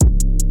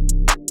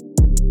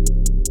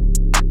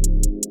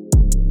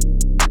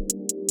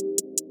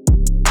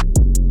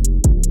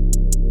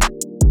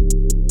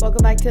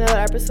to another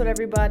episode,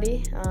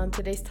 everybody.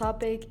 Today's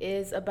topic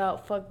is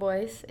about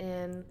fuckboys,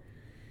 and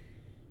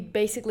we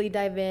basically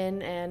dive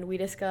in and we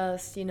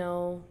discuss,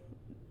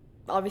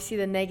 obviously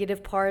the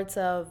negative parts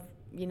of,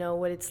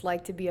 what it's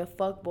like to be a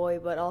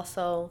fuckboy, but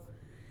also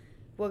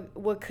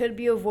what could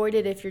be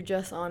avoided if you're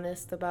just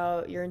honest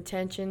about your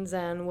intentions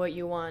and what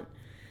you want.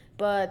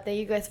 But thank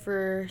you guys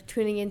for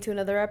tuning in to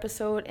another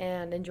episode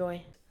and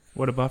enjoy.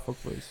 What about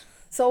fuckboys?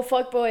 So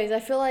fuckboys, I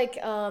feel like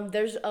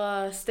there's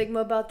a stigma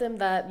about them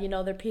that,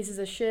 they're pieces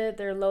of shit,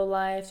 they're low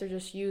lives, they're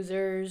just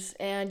users.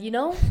 And,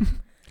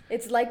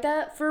 it's like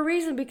that for a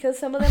reason because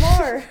some of them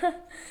are.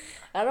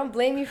 I don't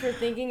blame you for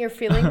thinking or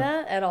feeling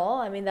that at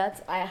all. I mean,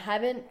 I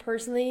haven't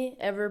personally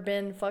ever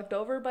been fucked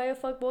over by a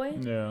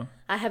fuckboy. Yeah.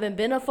 I haven't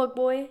been a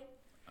fuckboy.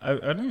 I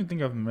don't even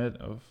think I've met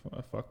a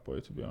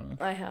fuckboy, to be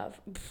honest. I have.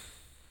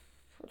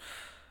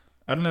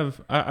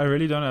 I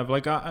really don't have.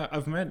 Like,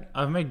 I've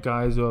met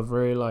guys who are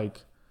very,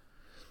 like,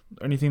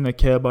 anything they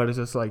care about is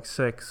just, like,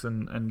 sex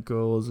and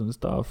girls and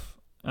stuff.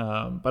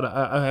 But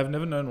I have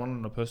never known one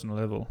on a personal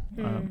level.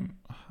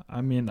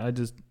 I mean, I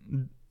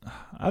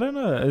don't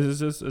know.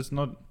 It's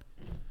not...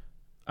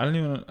 I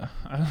don't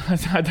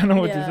know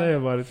what to say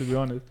about it, to be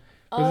honest.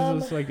 Because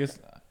it's just like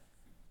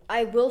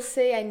I will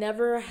say I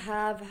never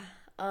have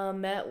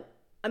met.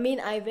 I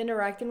mean, I've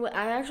interacted with.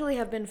 I actually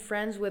have been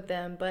friends with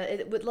them, but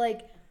it would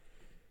like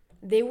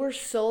they were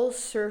so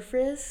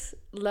surface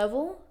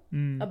level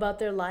about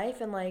their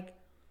life, and like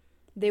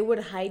they would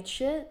hide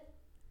shit,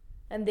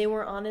 and they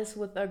were honest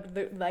with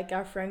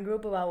our friend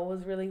group about what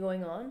was really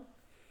going on,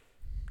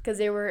 because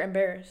they were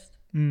embarrassed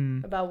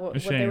about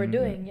what they were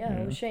doing. Yeah,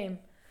 it was shame.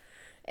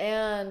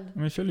 And I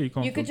mean, surely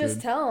you could just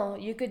tell.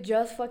 You could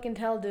just fucking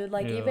tell, dude.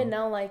 Like, even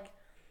now, like,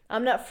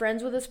 I'm not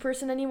friends with this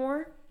person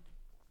anymore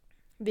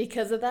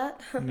because of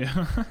that.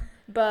 Yeah.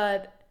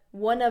 But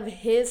one of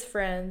his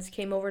friends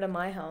came over to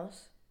my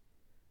house.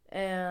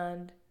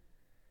 And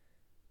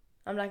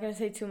I'm not going to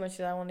say too much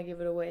because I don't want to give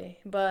it away.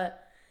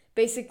 But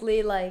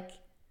basically, like,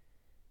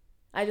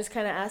 I just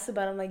kind of asked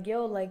about him, like,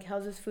 yo, like,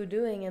 how's this food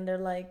doing? And they're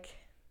like,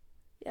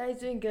 yeah, he's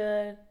doing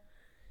good.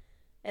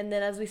 And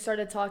then as we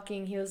started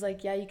talking, he was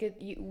like, yeah,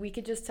 we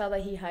could just tell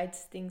that he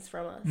hides things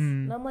from us.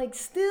 And I'm like,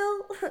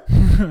 still?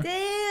 Damn.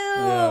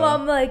 Yeah.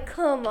 I'm like,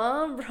 come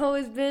on, bro.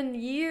 It's been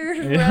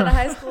years. We're out of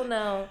high school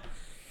now.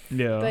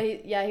 Yeah. But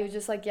he was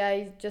just like, yeah,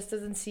 he just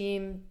doesn't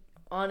seem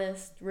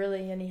honest,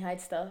 really, and he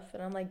hides stuff.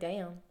 And I'm like,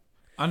 damn.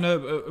 I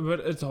know, but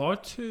it's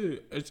hard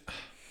to...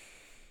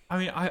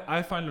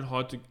 I find it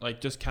hard to, like,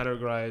 just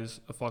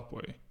categorize a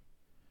fuckboy.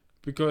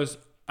 Because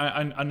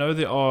I know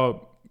there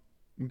are...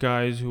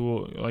 guys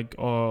who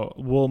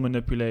will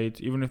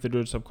manipulate, even if they do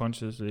it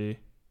subconsciously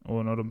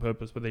or not on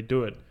purpose, but they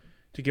do it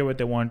to get what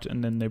they want,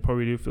 and then they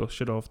probably do feel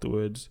shit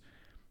afterwards,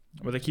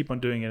 but they keep on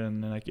doing it,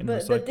 and then like in the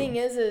cycle. The thing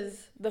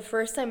is the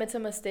first time it's a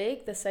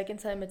mistake, the second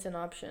time it's an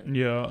option.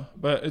 Yeah,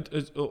 but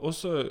it's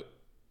also,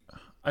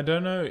 I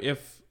don't know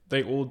if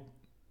they all.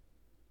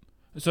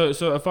 So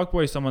a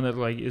fuckboy is someone that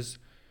like is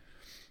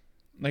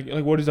like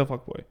what is a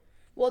fuckboy?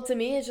 Well, to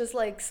me, it's just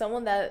like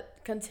someone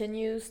that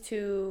continues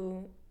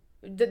to.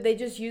 They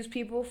just use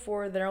people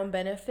for their own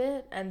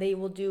benefit, and they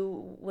will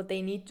do what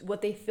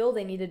they feel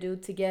they need to do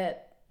to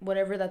get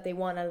whatever that they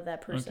want out of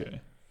that person.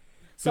 Okay.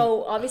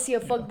 So obviously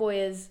a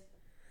fuckboy is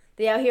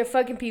they out here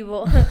fucking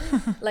people,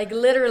 like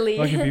literally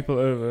fucking people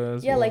over.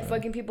 Like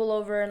fucking people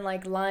over and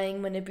like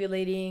lying,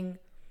 manipulating,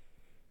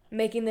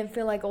 making them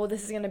feel like, oh,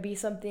 this is gonna be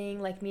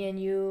something like me and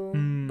you,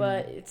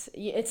 but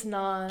it's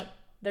not.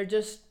 They're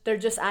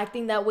just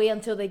acting that way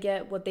until they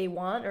get what they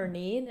want or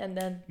need, and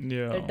then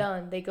they're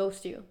done. They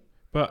ghost you.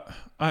 But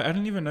I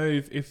don't even know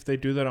if they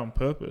do that on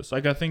purpose.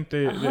 Like, I think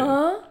they...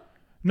 No.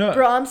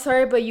 Bro, I'm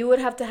sorry, but you would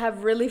have to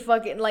have really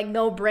fucking, like,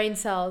 no brain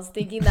cells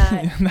thinking that...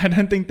 I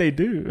don't think they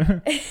do.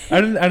 I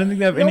don't think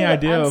they have any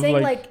idea of,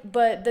 saying,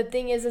 but the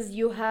thing is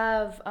you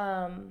have...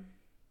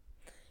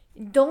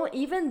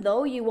 even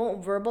though you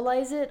won't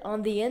verbalize it,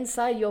 on the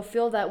inside, you'll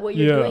feel that what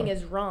you're doing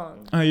is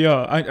wrong. I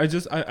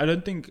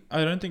don't think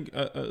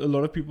a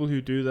lot of people who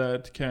do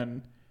that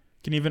can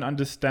even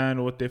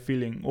understand what they're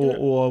feeling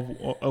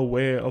or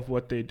aware of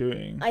what they're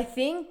doing.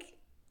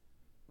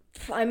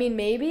 I mean,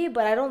 maybe,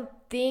 but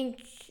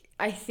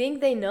I think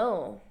they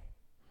know.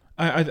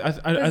 I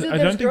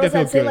don't think they feel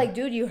that say good. Like,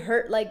 dude, you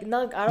hurt. Like,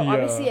 no, I don't.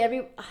 Obviously,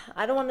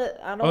 I don't want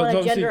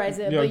to genderize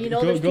it, but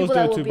there's people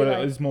that will be but like,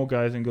 it's more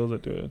guys and girls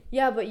that do it.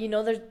 Yeah, but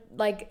there's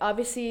like,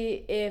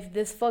 obviously, if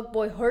this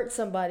fuckboy hurt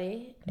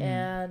somebody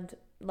and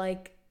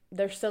like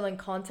they're still in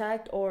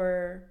contact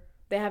or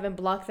they haven't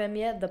blocked them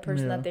yet, the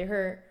person that they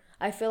hurt,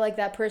 I feel like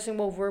that person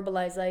will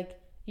verbalize like,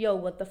 yo,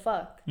 what the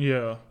fuck?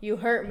 Yeah. You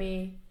hurt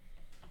me.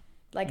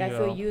 Like, I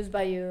feel used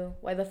by you.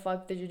 Why the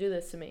fuck did you do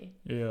this to me?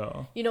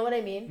 Yeah. You know what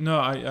I mean? No,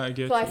 I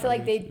get So I feel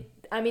like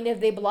if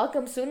they block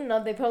them soon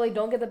enough, they probably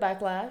don't get the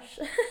backlash.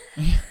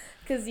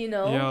 Because,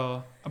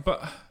 Yeah.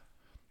 But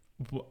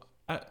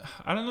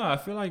I don't know. I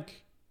feel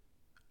like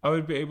I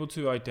would be able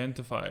to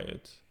identify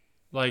it.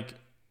 Like,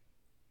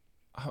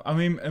 I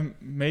mean,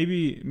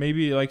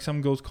 maybe like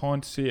some girls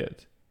can't see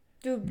it.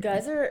 Dude,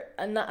 guys are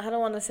not. I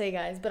don't want to say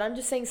guys, but I'm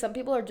just saying some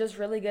people are just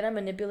really good at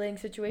manipulating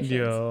situations.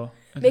 Yeah.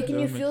 Making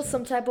you feel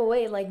some type of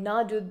way, like,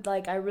 nah, dude,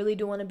 like, I really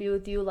do want to be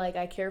with you, like,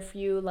 I care for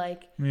you,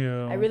 like,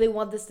 Yeah. I really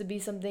want this to be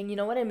something, you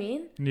know what I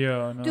mean?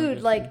 Yeah. No,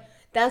 Dude, like,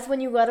 that's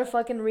when you gotta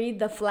fucking read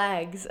the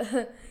flags.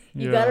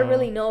 You gotta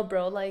really know,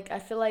 bro. Like, I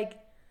feel like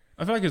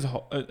it's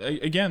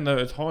again though,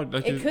 it's hard.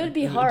 Like, it could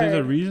be hard. There's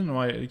a reason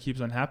why it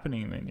keeps on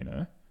happening. Then, you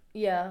know.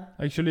 Yeah.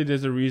 Actually,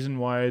 there's a reason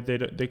why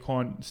they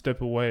can't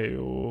step away,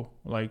 or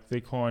like they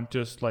can't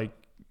just like,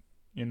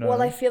 you know.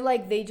 Well, I feel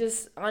like they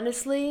just,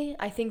 honestly,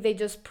 I think they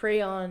just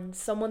prey on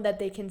someone that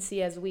they can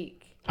see as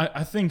weak.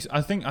 I think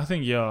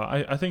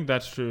yeah. I think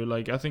that's true.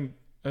 Like, I think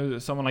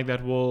someone like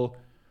that will,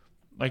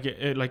 like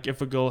like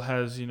if a girl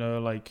has, you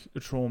know, like a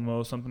trauma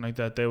or something like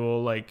that, they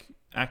will like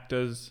act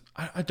as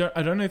I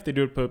don't know if they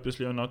do it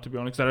purposely or not, to be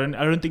honest. I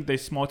don't think they're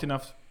smart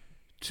enough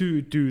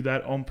to do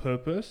that on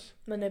purpose.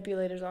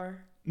 Manipulators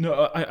are.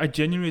 No, I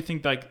genuinely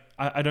think, like,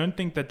 I don't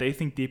think that they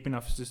think deep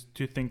enough just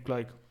to think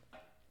like,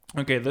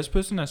 okay, this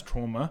person has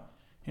trauma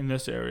in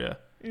this area.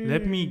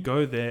 Let me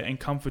go there and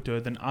comfort her.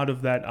 Then out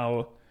of that,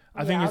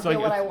 I think it's like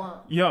what I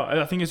want.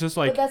 Yeah, I think it's just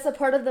like. But that's a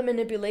part of the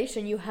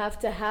manipulation. You have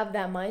to have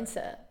that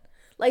mindset.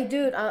 Like,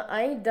 dude,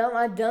 I've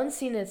done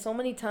seen it so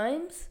many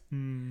times.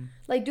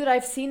 Like, dude,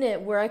 I've seen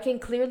it where I can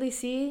clearly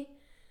see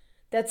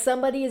that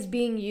somebody is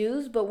being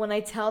used, but when I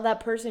tell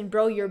that person,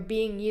 bro, you're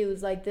being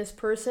used, like, this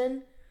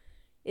person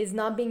is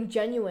not being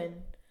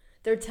genuine.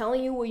 They're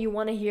telling you what you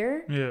want to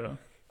hear. Yeah.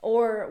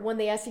 Or when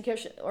they ask you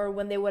question, or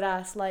when they would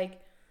ask,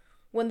 like,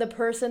 when the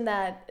person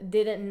that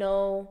didn't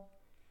know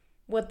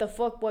what the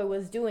fuckboy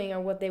was doing or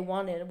what they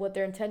wanted, what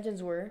their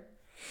intentions were,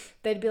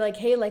 they'd be like,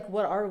 hey, like,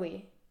 what are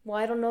we? Well,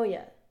 I don't know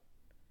yet.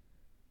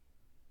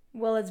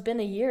 Well, it's been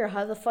a year.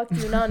 How the fuck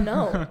do you not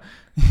know?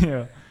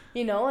 Yeah.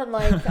 You know, and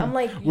like, I'm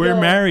like, we're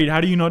married.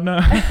 How do you not know?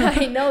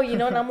 I know, you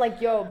know, and I'm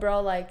like, yo,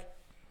 bro, like,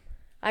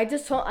 I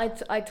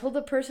told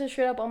the person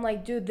straight up, I'm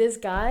like, dude, this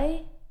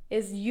guy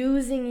is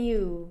using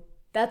you.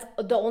 That's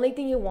the only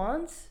thing he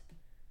wants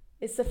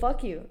is to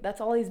fuck you. That's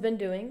all he's been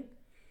doing.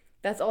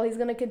 That's all he's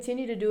going to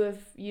continue to do if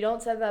you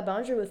don't set that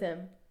boundary with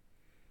him.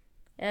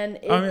 And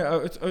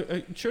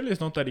surely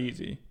it's not that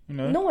easy, you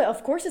know? No,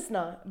 of course it's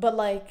not. But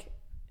like,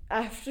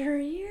 after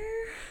a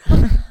year,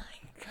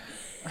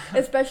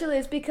 especially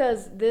it's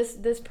because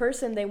this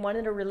person, they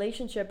wanted a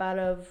relationship out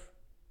of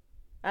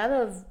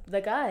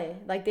the guy.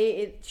 Like,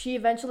 she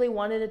eventually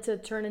wanted it to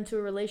turn into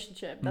a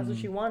relationship. That's what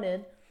she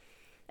wanted.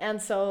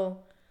 And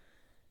so,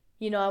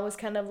 you know, I was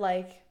kind of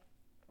like,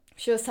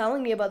 she was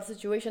telling me about the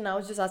situation. I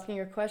was just asking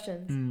her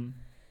questions.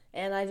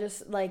 And I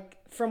just, like,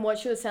 from what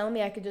she was telling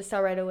me, I could just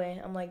tell right away.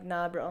 I'm like,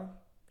 nah, bro,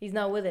 he's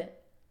not with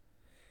it.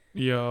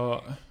 Yeah.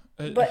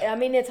 But I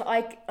mean, it's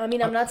like, I'm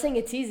not saying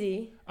it's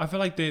easy. I feel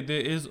like there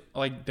is,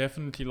 like,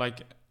 definitely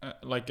like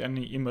an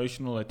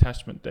emotional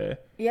attachment there.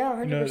 Yeah,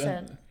 100%. You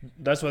know,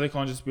 that's why they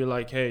can't just be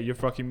like, hey, you're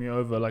fucking me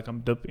over, like,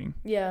 I'm dipping.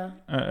 Yeah.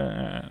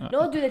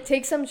 No, dude, it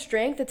takes some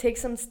strength. It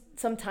takes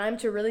some time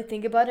to really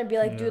think about it and be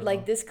like, dude,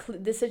 like,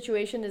 this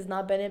situation is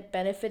not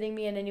benefiting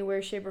me in any way,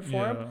 shape, or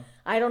form. Yeah.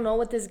 I don't know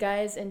what this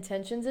guy's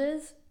intentions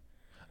is.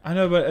 I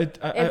know, but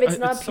if it's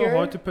not pure, so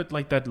hard to put,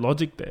 like, that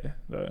logic there,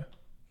 though.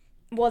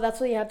 Well, that's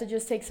why you have to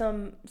just take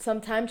some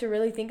time to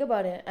really think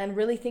about it and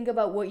really think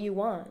about what you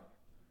want.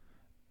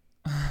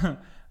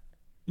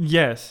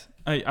 Yes,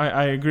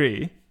 I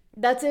agree.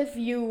 That's if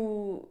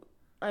you,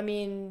 I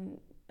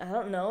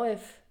don't know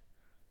if,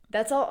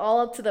 that's all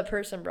up to the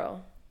person,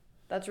 bro.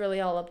 That's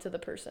really all up to the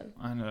person.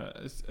 I know,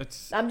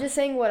 it's. I'm just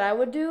saying what I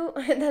would do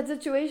in that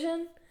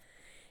situation,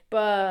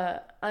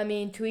 but,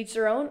 to each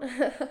their own.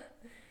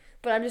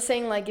 But I'm just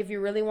saying, like, if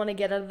you really want to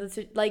get out of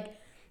the, like,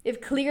 if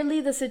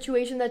clearly the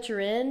situation that you're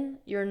in,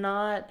 you're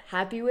not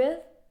happy with,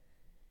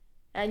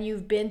 and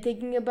you've been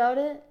thinking about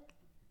it,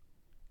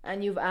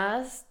 and you've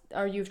asked,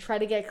 or you've tried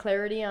to get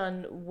clarity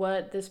on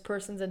what this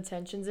person's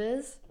intentions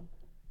is,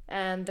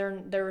 and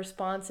their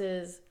response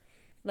is,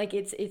 like,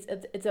 it's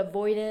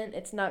avoidant,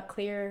 it's not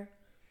clear,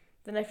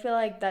 then I feel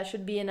like that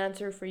should be an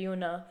answer for you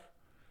enough.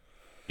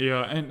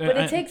 Yeah, but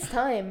it takes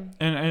time.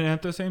 And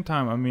at the same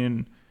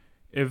time,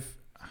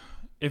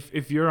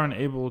 if you're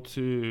unable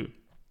to,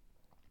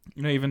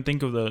 you know, even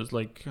think of those,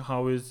 like,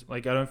 how is,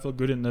 like, I don't feel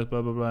good in this,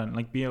 blah, blah, blah, and,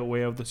 like, be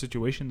aware of the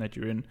situation that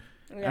you're in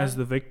as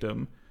the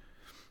victim.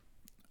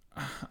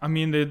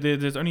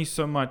 There's only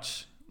so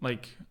much,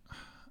 like,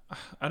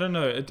 I don't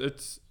know,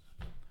 it's,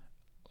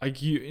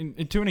 like, you,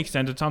 to an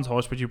extent, it sounds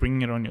harsh, but you're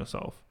bringing it on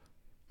yourself.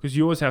 Because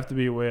you always have to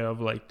be aware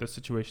of, like, the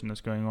situation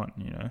that's going on,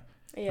 you know?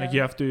 Yeah. Like,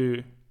 you have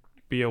to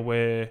be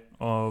aware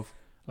of,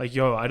 like,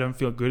 yo, I don't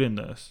feel good in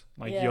this.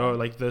 Like, yo,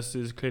 like, this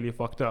is clearly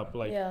fucked up.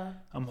 Like,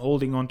 I'm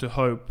holding on to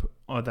hope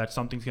that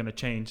something's going to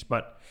change.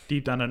 But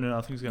deep down, I know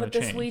nothing's going to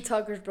change. But the sweet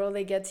talkers, bro,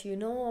 they get to you.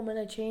 No, I'm going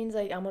to change.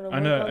 Like, I'm going to work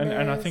on this.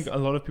 And I think a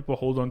lot of people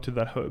hold on to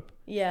that hope.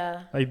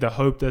 Yeah. Like, the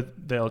hope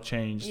that they'll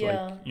change.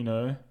 Yeah. Like, you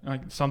know,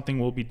 like, something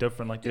will be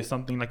different. Like, there's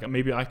something, like,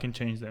 maybe I can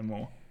change them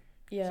more.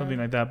 Yeah. Something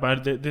like that.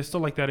 But there's still,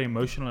 like, that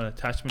emotional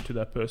attachment to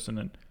that person.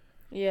 And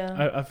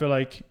I feel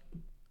like...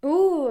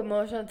 Ooh,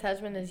 emotional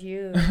attachment is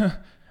huge.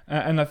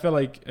 And I feel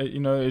like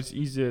it's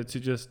easier to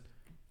just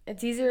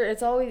It's easier.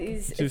 It's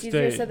always to it's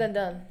easier stay. said than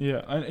done.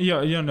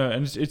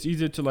 And it's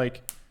easier to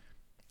like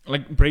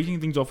breaking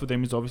things off with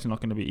them is obviously not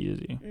going to be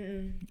easy.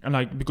 Mm-mm. And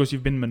like because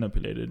you've been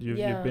manipulated, you've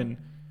Yeah. been,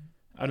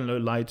 I don't know,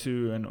 lied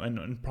to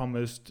and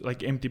promised,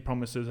 like empty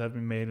promises have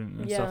been made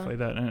and Yeah. stuff like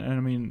that. And I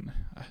mean,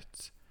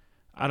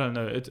 I don't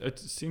know. It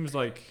seems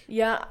like,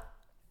 Yeah,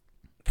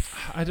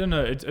 I don't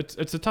know.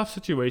 It's a tough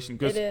situation it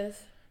because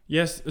is.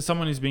 yes,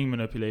 someone is being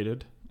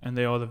manipulated and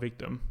they are the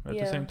victim. At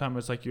Yeah. the same time,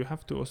 it's like you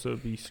have to also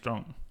be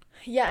strong.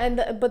 Yeah,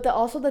 and but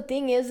also the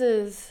thing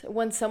is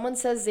when someone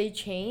says they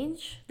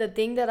change, the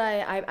thing that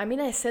I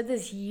mean I said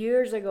this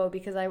years ago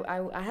because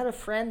I had a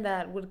friend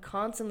that would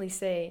constantly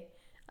say,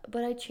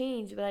 but I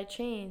changed, but I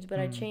changed, but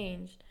I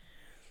changed.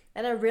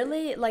 And I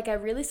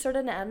really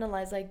started to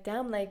analyze like,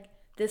 damn, like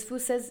this fool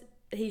says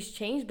he's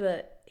changed,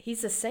 but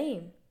he's the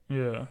same.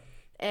 Yeah.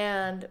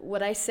 And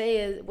what I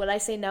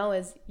say now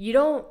is you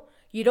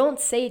don't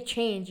say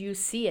change, you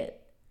see it.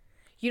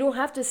 You don't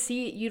have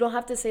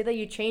to say that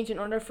you changed in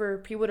order for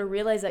people to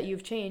realize that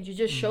you've changed. You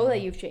just show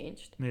that you've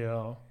changed.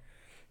 Yeah.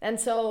 And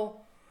so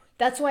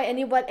that's why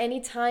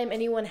anytime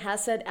anyone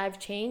has said I've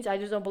changed, I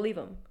just don't believe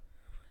them.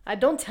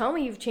 Don't tell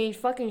me you've changed,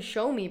 fucking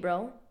show me,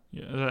 bro.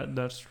 Yeah,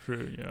 that's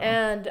true. Yeah.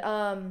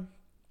 And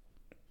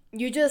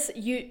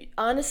you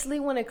honestly,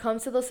 when it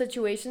comes to those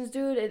situations,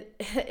 dude,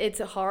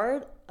 it's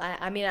hard.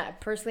 I mean, I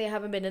personally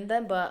haven't been in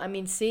them, but I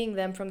mean, seeing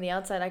them from the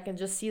outside, I can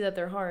just see that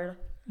they're hard.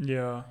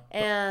 Yeah.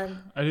 And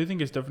I do think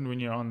it's different when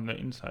you're on the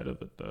inside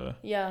of it, though.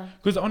 yeah.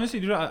 Because honestly,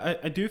 dude,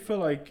 I do feel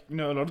like, a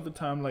lot of the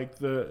time, like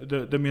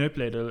the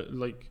manipulator,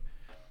 like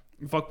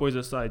fuckboys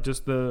aside,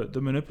 just the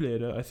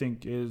manipulator, I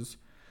think, is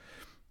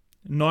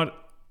not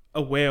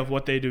aware of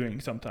what they're doing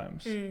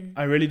sometimes.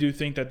 I really do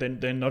think that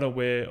they're not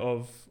aware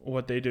of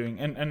what they're doing.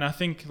 And I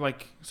think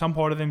like some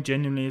part of them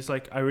genuinely is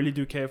like, I really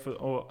do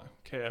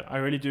I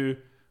really do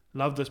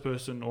love this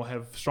person or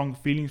have strong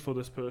feelings for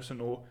this person,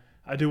 or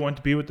I do want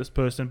to be with this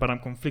person, but I'm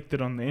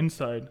conflicted on the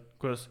inside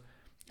because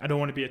I don't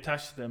want to be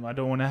attached to them. I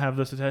don't want to have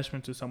this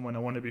attachment to someone. I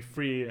want to be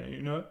free,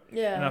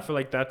 Yeah. And I feel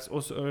like that's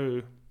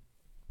also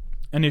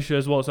an issue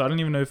as well. So I don't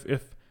even know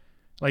if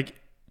like,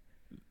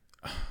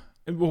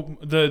 well,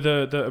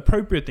 the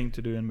appropriate thing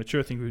to do and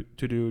mature thing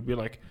to do would be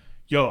like,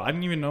 yo, I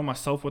didn't even know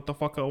myself what the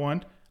fuck I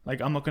want. Like,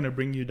 I'm not going to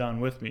bring you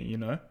down with me,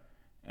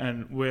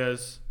 And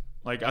whereas,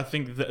 like, I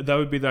think that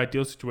would be the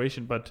ideal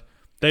situation, but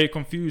they're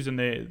confused and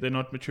they're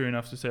not mature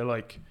enough to say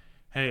like,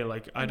 hey,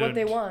 like I don't. What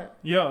they want.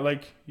 Yeah,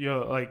 like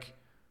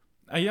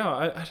I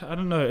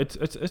don't know. It's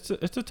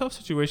a tough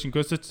situation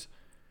because it's.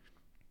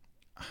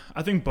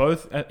 I think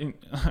both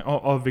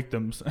are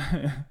victims,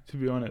 to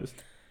be honest.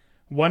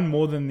 One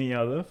more than the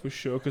other for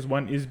sure, because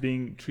one is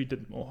being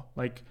treated more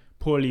like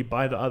poorly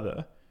by the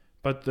other,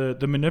 but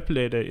the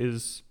manipulator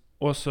is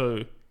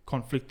also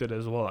conflicted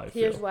as well.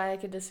 Here's why I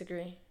could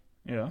disagree.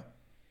 Yeah.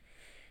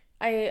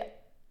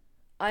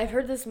 I've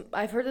heard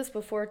this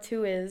before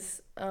too.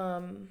 Is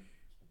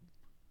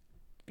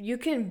you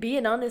can be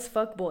an honest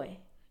fuckboy.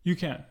 You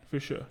can, for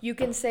sure. You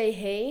can say,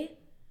 hey,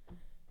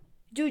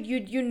 dude,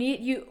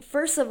 you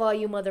first of all,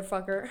 you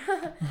motherfucker,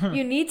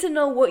 you need to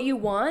know what you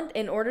want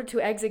in order to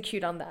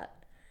execute on that.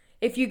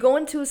 If you go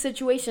into a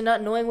situation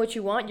not knowing what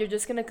you want, you're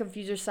just going to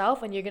confuse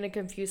yourself and you're going to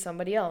confuse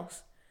somebody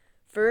else.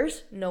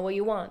 First, know what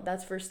you want.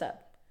 That's first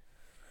step.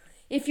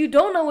 If you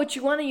don't know what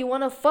you want and you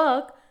want to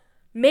fuck,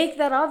 make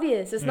that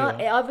obvious. It's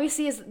not,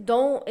 obviously,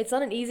 it's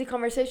not an easy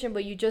conversation,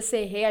 but you just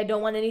say, hey, I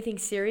don't want anything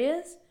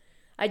serious.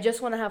 I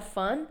just want to have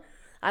fun.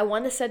 I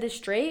want to set it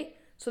straight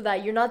so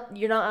that you're not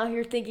out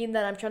here thinking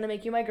that I'm trying to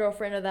make you my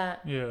girlfriend or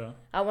that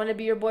I want to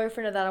be your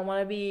boyfriend or that I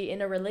want to be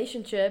in a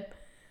relationship,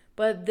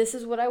 but this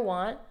is what I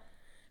want.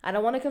 I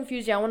don't want to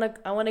confuse you.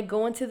 I want to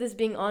go into this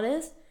being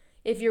honest.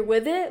 If you're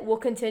with it, we'll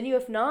continue.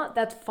 If not,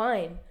 that's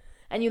fine.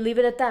 And you leave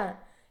it at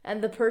that.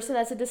 And the person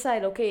has to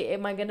decide, okay,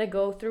 am I going to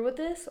go through with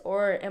this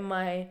or am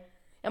I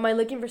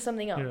looking for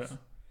something else? Yeah.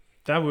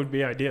 That would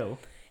be ideal.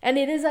 And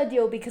it is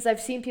ideal because I've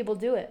seen people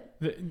do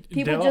it.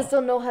 People just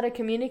don't know how to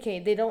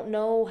communicate. They don't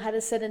know how to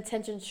set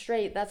intentions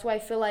straight. That's why I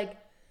feel like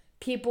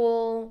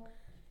people,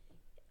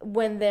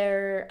 when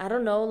they're, I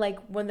don't know, like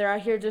when they're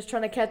out here just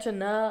trying to catch a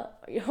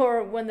nut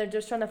or when they're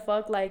just trying to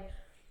fuck, like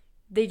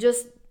the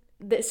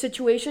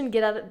situation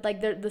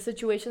the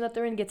situation that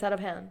they're in gets out of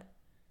hand.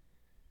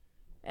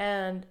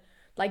 And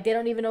like they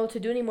don't even know what to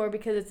do anymore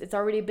because it's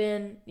already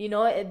been,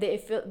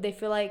 they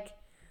feel like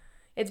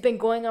it's been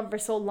going on for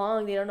so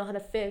long, they don't know how to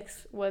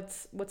fix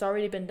what's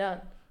already been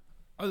done.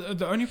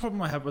 The only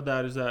problem I have with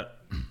that is that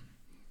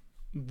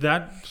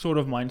that sort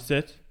of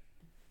mindset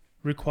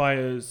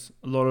requires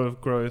a lot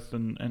of growth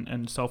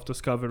and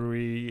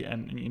self-discovery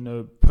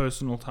and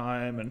personal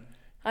time and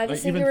I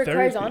just think it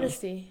requires therapy.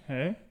 Honesty.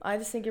 Hey? I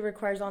just think it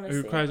requires honesty.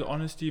 It requires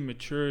honesty,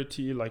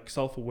 maturity, like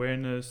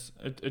self-awareness.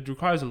 It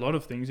requires a lot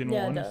of things in all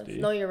honesty. It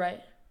does. No, you're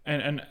right.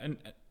 And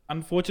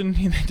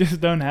unfortunately, they just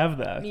don't have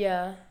that.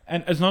 Yeah.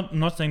 And it's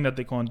not saying that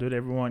they can't do it.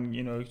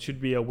 Everyone, should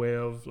be aware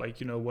of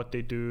what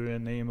they do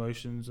and their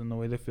emotions and the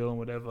way they feel and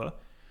whatever.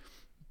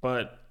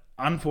 But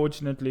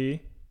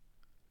unfortunately,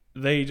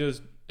 they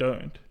just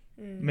don't.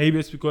 Mm. Maybe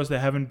it's because they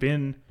haven't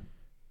been,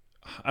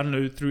 I don't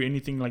know, through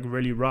anything like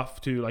really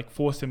rough to like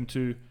force them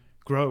to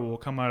grow or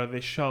come out of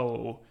their shell,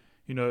 or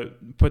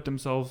put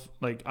themselves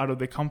like out of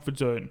their comfort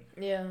zone.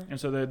 Yeah. And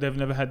so they've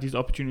never had these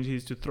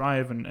opportunities to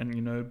thrive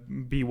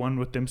and be one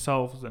with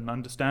themselves and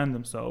understand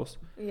themselves.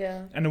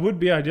 Yeah. And it would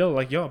be ideal,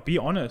 like, be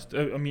honest.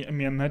 I mean,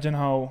 imagine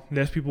how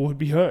less people would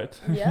be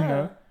hurt.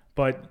 Yeah.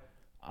 But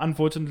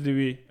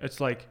unfortunately, it's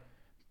like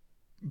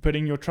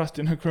putting your trust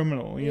in a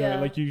criminal.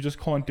 Like you just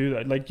can't do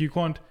that. Like you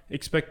can't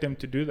expect them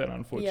to do that.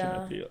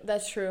 Unfortunately, yeah,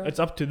 that's true. It's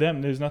up to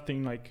them. There's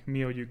nothing like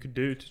me or you could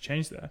do to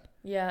change that.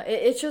 Yeah,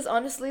 it's just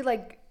honestly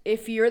like,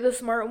 if you're the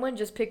smart one,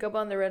 just pick up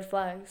on the red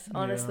flags.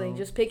 Honestly,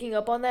 just picking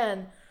up on that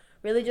and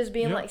really just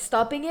being like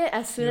stopping it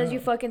as soon as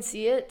you fucking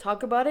see it.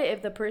 Talk about it.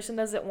 If the person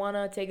doesn't want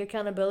to take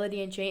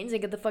accountability and change,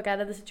 then get the fuck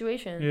out of the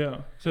situation.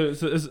 Yeah. So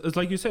it's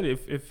like you said,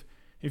 if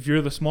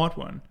you're the smart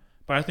one,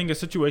 but I think a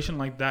situation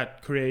like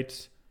that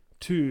creates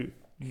two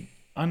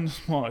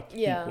unsmart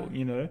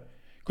people.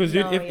 Because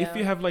if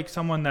you have like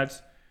someone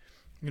that's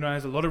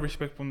has a lot of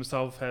respect for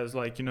themselves, has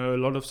like a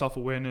lot of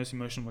self-awareness,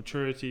 emotional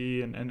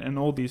maturity, and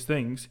all these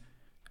things,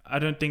 I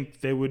don't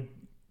think they would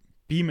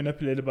be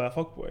manipulated by a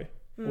fuckboy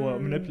or a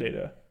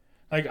manipulator.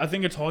 Like, I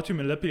think it's hard to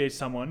manipulate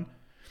someone.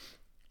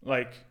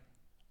 Like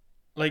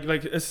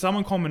if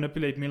someone can't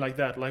manipulate me like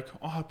that. Like,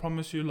 oh, I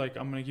promise you, like,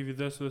 I'm gonna give you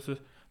this.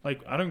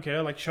 Like, I don't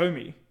care. Like, show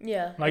me.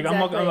 Yeah. Like,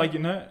 exactly.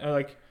 I'm not like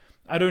like,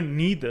 I don't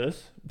need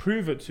this.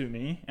 Prove it to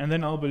me, and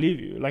then I'll believe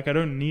you. Like, I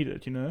don't need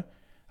it.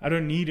 I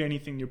don't need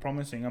anything you're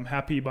promising. I'm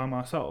happy by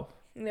myself.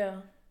 Yeah.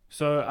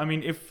 So I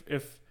mean, if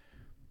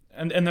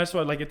and that's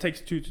why, like, it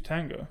takes two to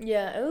tango.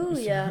 Yeah. Oh,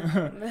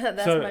 yeah.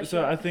 That's my shit.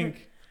 So I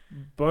think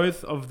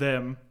both of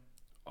them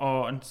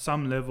are on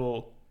some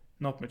level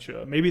not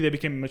mature. Maybe they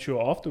became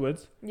mature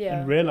afterwards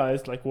and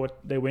realized like what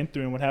they went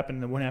through and what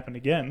happened and what happened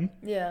again.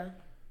 Yeah.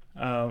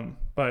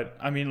 But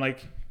I mean,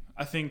 like,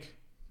 I think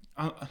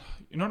you're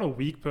not a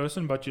weak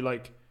person, but you're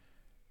like,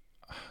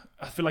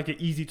 I feel like an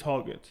easy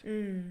target.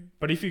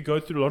 But if you go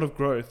through a lot of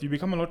growth, you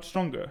become a lot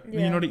stronger. When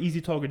you're not an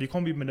easy target, you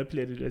can't be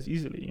manipulated as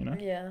easily,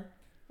 Yeah.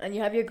 And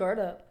you have your guard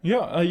up.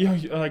 Yeah, you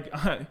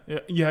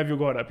have your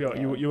guard up. Yeah.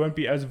 You won't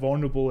be as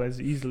vulnerable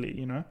as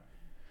easily,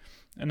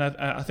 And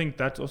I think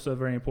that's also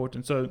very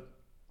important. So,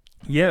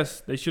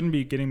 yes, they shouldn't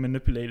be getting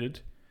manipulated.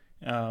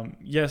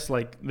 Yes,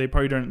 like the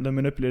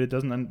manipulator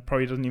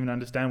probably doesn't even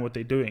understand what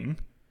they're doing,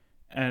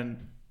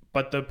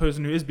 but the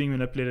person who is being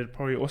manipulated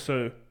probably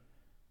also,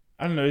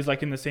 I don't know, is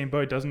like in the same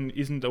boat,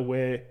 isn't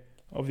aware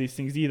of these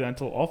things either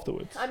until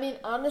afterwards. I mean,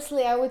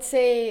 honestly, I would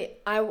say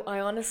I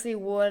honestly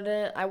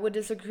wouldn't. I would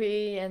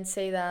disagree and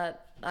say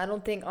that I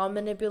don't think all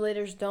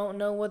manipulators don't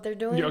know what they're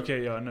doing. Yeah,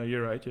 okay, yeah, no,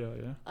 you're right,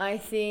 yeah. I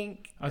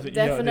think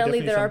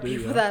definitely there are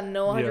people that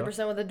know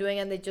 100% what they're doing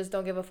and they just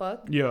don't give a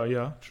fuck.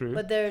 Yeah, true.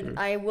 But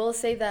I will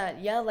say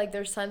that, like,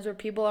 there's times where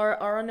people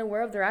are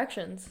unaware of their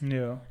actions.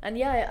 Yeah.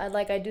 And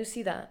I do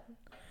see that.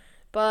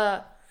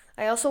 But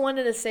I also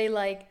wanted to say,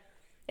 like,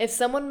 if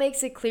someone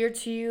makes it clear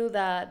to you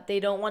that they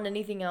don't want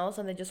anything else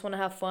and they just want to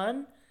have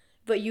fun,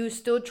 but you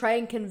still try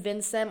and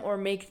convince them or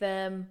make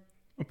them...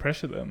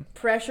 Pressure them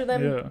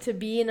to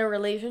be in a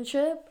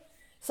relationship,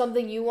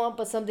 something you want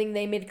but something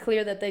they made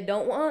clear that they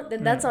don't want,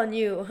 then that's on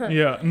you.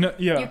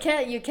 You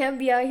can't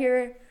be out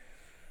here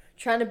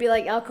trying to be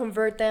like, I'll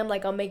convert them,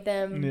 like I'll make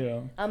them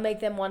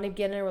want to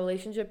get in a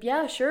relationship.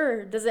 Yeah,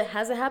 sure.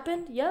 Has it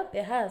happened? Yep,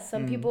 it has.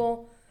 Some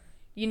people,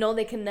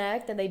 they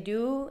connect and they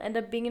do end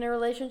up being in a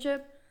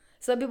relationship.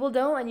 Some people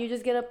don't, and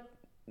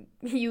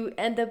you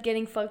end up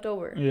getting fucked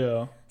over.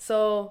 Yeah.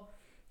 So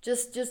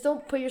just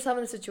don't put yourself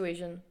in a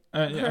situation.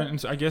 And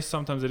so I guess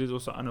sometimes it is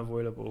also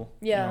unavoidable.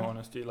 Yeah.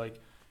 Honestly, like,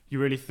 you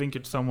really think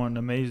it's someone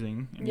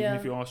amazing, and even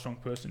if you are a strong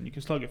person, you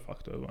can still get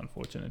fucked over.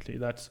 Unfortunately,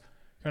 that's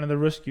kind of the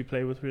risk you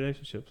play with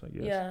relationships, I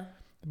guess. Yeah.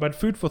 But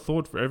food for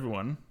thought for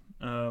everyone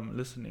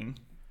listening.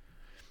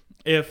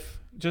 If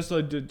just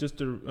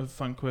a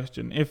fun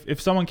question, if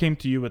someone came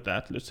to you with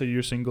that, let's say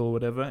you're single or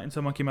whatever, and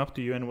someone came up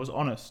to you and was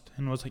honest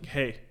and was like,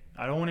 "Hey,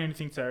 I don't want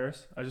anything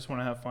serious. I just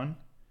want to have fun.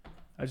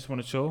 I just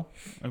want to chill.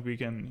 Like, we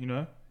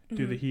can,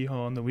 do the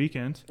hee-haw on the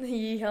weekends."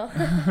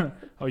 Yeah.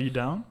 Are you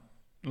down?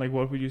 Like,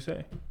 what would you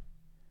say?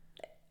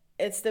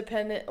 It's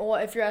dependent. Well,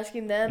 if you're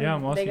asking them,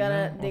 I'm asking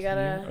they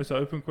gotta. It's an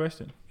open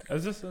question.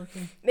 Is this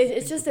something?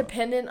 It's just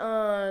dependent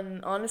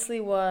on, honestly,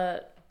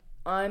 what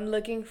I'm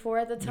looking for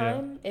at the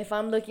time. Yeah. If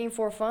I'm looking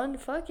for fun,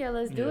 fuck yeah,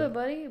 let's do it,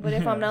 buddy. But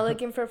if I'm not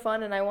looking for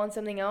fun and I want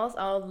something else,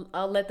 I'll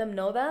let them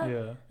know that.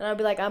 Yeah. And I'll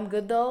be like, I'm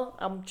good though.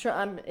 I'm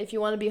if you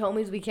want to be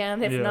homies, we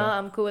can. If not,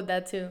 I'm cool with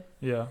that too.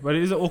 Yeah, but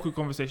it is an awkward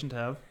conversation to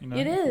have.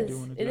 It is.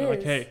 It is.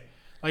 Like, hey,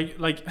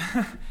 like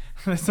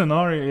the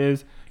scenario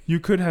is you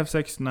could have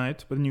sex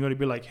tonight, but then you got to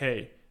be like,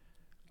 hey,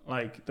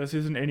 like, this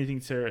isn't anything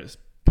serious.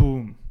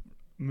 Boom.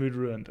 Mood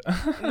ruined.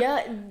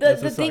 Yeah,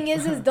 the thing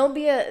is don't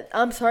be a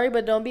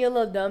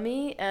little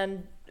dummy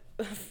and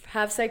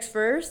have sex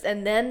first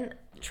and then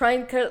try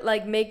and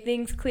like make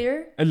things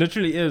clear. It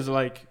literally is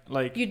like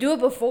You do it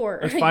before.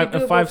 a You five, do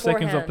a it 5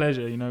 seconds of beforehand.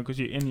 pleasure, you know, because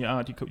you're in, you're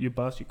out, you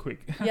bust, you quick.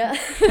 Yeah.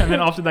 And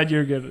then after that,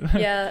 you're good.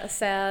 Yeah,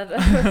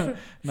 sad.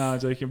 No, I'm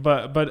joking.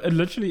 But it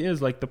literally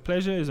is like the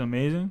pleasure is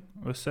amazing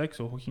with sex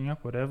or hooking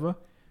up, whatever.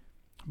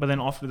 But then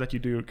after that, you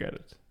do regret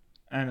it,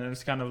 and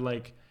it's kind of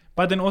like.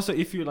 But then also,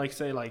 if you like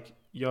say like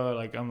you're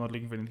like I'm not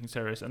looking for anything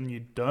serious, and you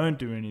don't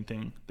do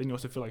anything, then you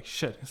also feel like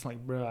shit. It's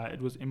like, bruh, it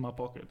was in my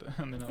pocket,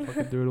 and then I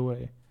fucking threw it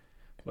away.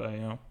 But you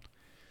know.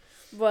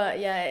 But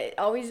yeah,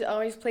 always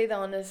play the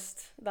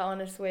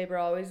honest way,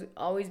 bro.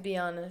 Always be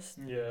honest.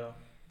 Yeah.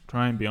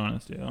 Try and be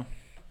honest, yeah.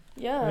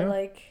 Yeah,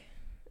 like,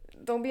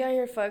 don't be out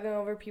here fucking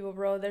over people,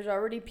 bro. There's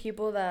already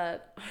people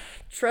that,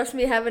 trust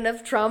me, have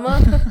enough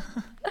trauma.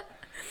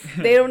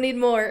 They don't need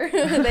more.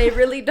 They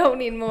really don't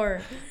need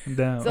more.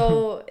 Damn.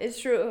 So it's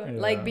true. Yeah.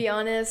 Like, be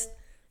honest.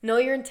 Know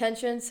your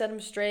intentions. Set them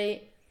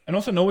straight. And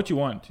also know what you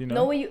want, you know.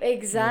 Know what you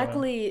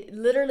exactly. Yeah.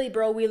 Literally,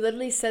 bro. We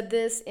literally said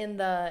this in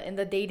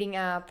the dating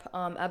app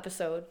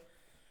episode.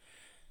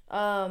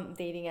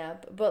 Dating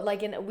app, but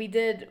like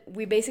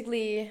we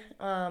basically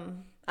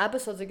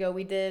episodes ago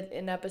we did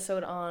an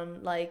episode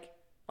on like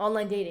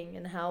online dating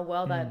and how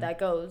well that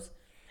goes.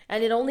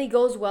 And it only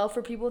goes well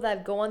for people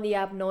that go on the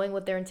app knowing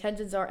what their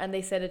intentions are and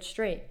they set it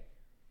straight.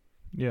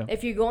 Yeah.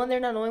 If you go on there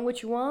not knowing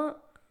what you want,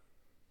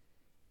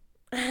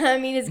 I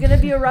mean, it's gonna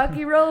be a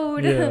rocky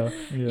road. Yeah.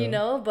 You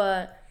know,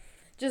 but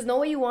just know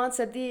what you want,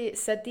 set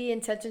the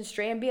intention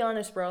straight, and be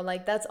honest, bro.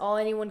 Like, that's all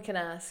anyone can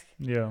ask.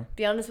 Yeah.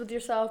 Be honest with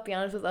yourself, be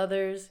honest with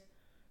others,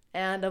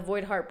 and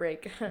avoid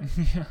heartbreak.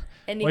 Yeah.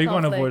 Any well, you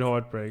conflict. can't avoid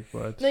heartbreak,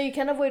 but No, you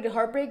can avoid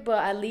heartbreak,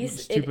 but at least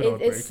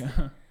stupid it's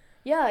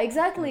yeah,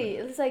 exactly.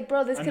 It's like,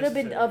 bro, this could have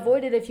been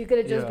avoided if you could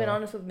have just been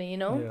honest with me, you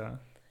know? Yeah.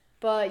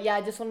 But yeah,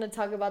 I just wanted to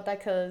talk about that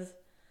because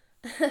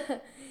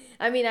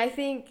I mean,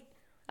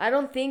 I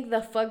don't think the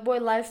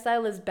fuckboy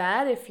lifestyle is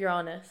bad if you're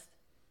honest.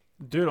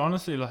 Dude,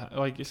 honestly,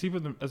 like you sleep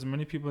with as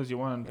many people as you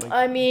want. Like,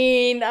 I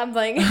mean, I'm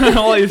like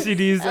all your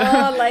CDs.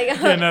 like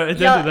Yeah, no, it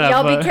y'all, that,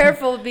 y'all but be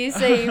careful, be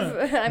safe.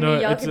 I mean,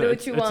 y'all can do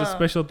what you want. It's a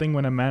special thing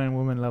when a man and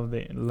woman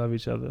love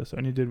each other. So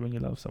only do it when you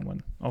love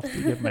someone after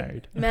you get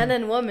married. Man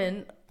and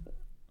woman.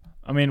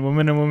 I mean,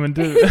 woman and woman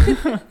too.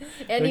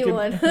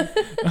 Anyone.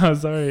 Oh,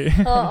 sorry.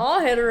 All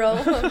hetero.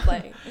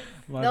 Like,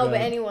 no, bad.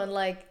 but anyone,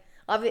 like,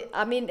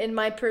 I mean, in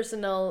my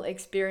personal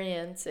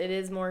experience, it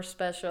is more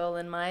special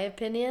in my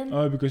opinion.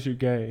 Oh, because you're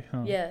gay,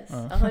 huh? Yes,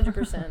 Oh.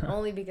 100%.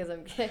 Only because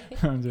I'm gay.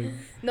 I'm joking.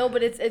 No,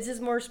 but it's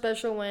just more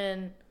special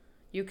when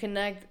you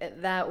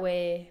connect that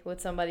way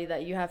with somebody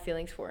that you have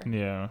feelings for.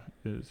 Yeah,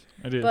 it is.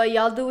 It is. But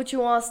y'all do what you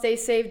want. Stay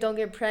safe. Don't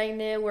get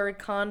pregnant. Wear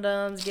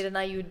condoms. Get an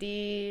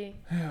IUD.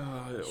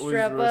 Yeah,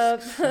 Strap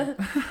up.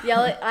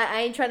 Y'all,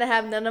 I ain't trying to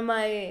have none of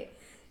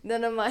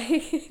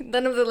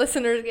the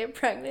listeners get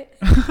pregnant.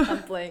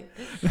 I'm playing.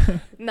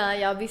 Nah,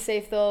 y'all be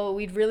safe though.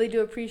 We'd really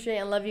do appreciate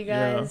and love you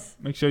guys.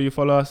 Yeah. Make sure you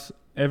follow us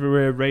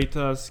everywhere. Rate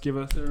us. Give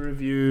us a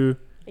review.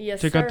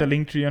 Yes, Check sir. out the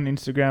link tree on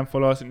Instagram.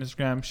 Follow us on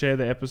Instagram. Share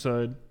the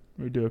episode.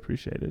 We do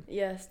appreciate it.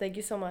 Yes, thank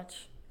you so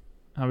much.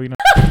 How are we gonna?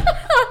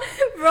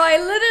 Bro, I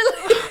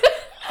literally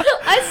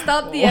I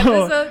stopped the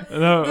episode.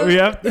 No, we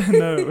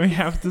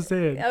have to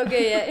say it.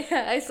 Okay,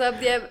 yeah.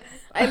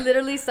 I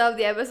literally stopped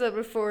the episode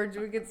before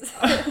Drew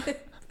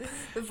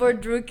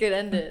could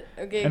end it.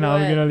 Okay, And go how are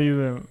we ahead. gonna leave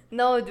them?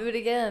 No, do it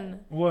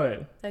again.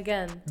 What?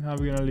 Again. How are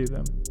we gonna leave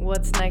them?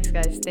 What's next,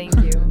 guys? Thank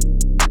you.